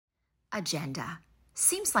Agenda.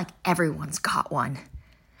 Seems like everyone's got one.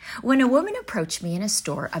 When a woman approached me in a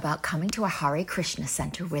store about coming to a Hare Krishna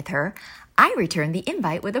center with her, I returned the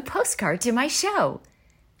invite with a postcard to my show.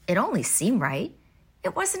 It only seemed right.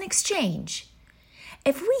 It was an exchange.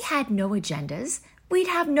 If we had no agendas, we'd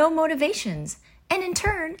have no motivations, and in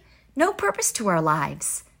turn, no purpose to our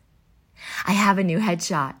lives. I have a new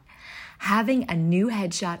headshot. Having a new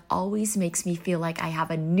headshot always makes me feel like I have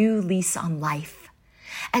a new lease on life,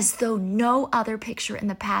 as though no other picture in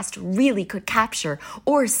the past really could capture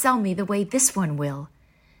or sell me the way this one will.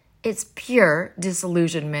 It's pure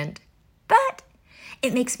disillusionment, but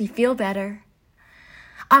it makes me feel better.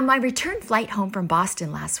 On my return flight home from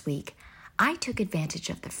Boston last week, I took advantage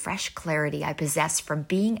of the fresh clarity I possessed from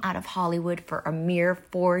being out of Hollywood for a mere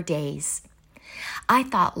 4 days. I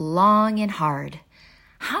thought long and hard.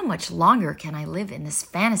 How much longer can I live in this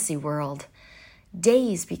fantasy world?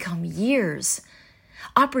 Days become years.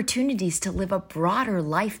 Opportunities to live a broader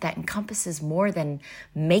life that encompasses more than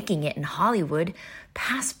making it in Hollywood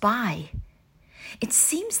pass by. It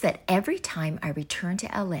seems that every time I return to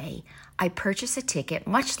LA, I purchase a ticket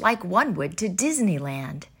much like one would to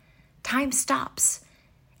Disneyland. Time stops.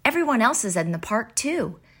 Everyone else is in the park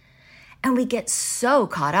too. And we get so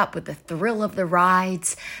caught up with the thrill of the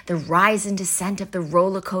rides, the rise and descent of the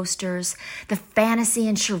roller coasters, the fantasy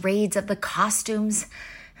and charades of the costumes,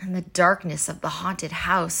 and the darkness of the haunted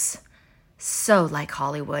house. So like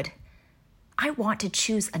Hollywood. I want to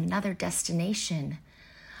choose another destination.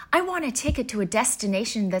 I want a ticket to a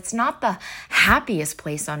destination that's not the happiest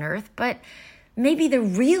place on earth, but maybe the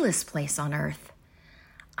realest place on earth.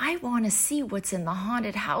 I want to see what's in the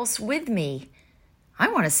haunted house with me. I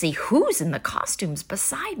want to see who's in the costumes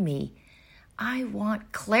beside me. I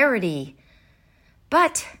want clarity.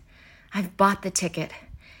 But I've bought the ticket,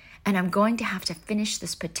 and I'm going to have to finish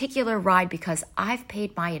this particular ride because I've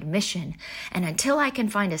paid my admission, and until I can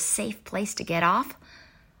find a safe place to get off,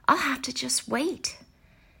 I'll have to just wait.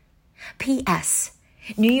 P.S.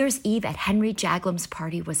 New Year's Eve at Henry Jaglam's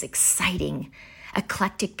party was exciting.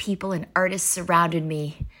 Eclectic people and artists surrounded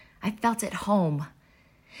me. I felt at home.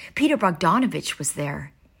 Peter Bogdanovich was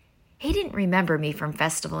there. He didn't remember me from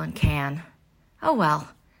Festival in Cannes. Oh well,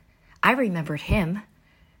 I remembered him.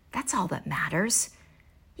 That's all that matters.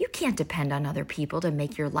 You can't depend on other people to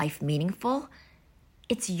make your life meaningful.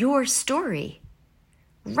 It's your story.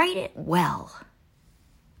 Write it well.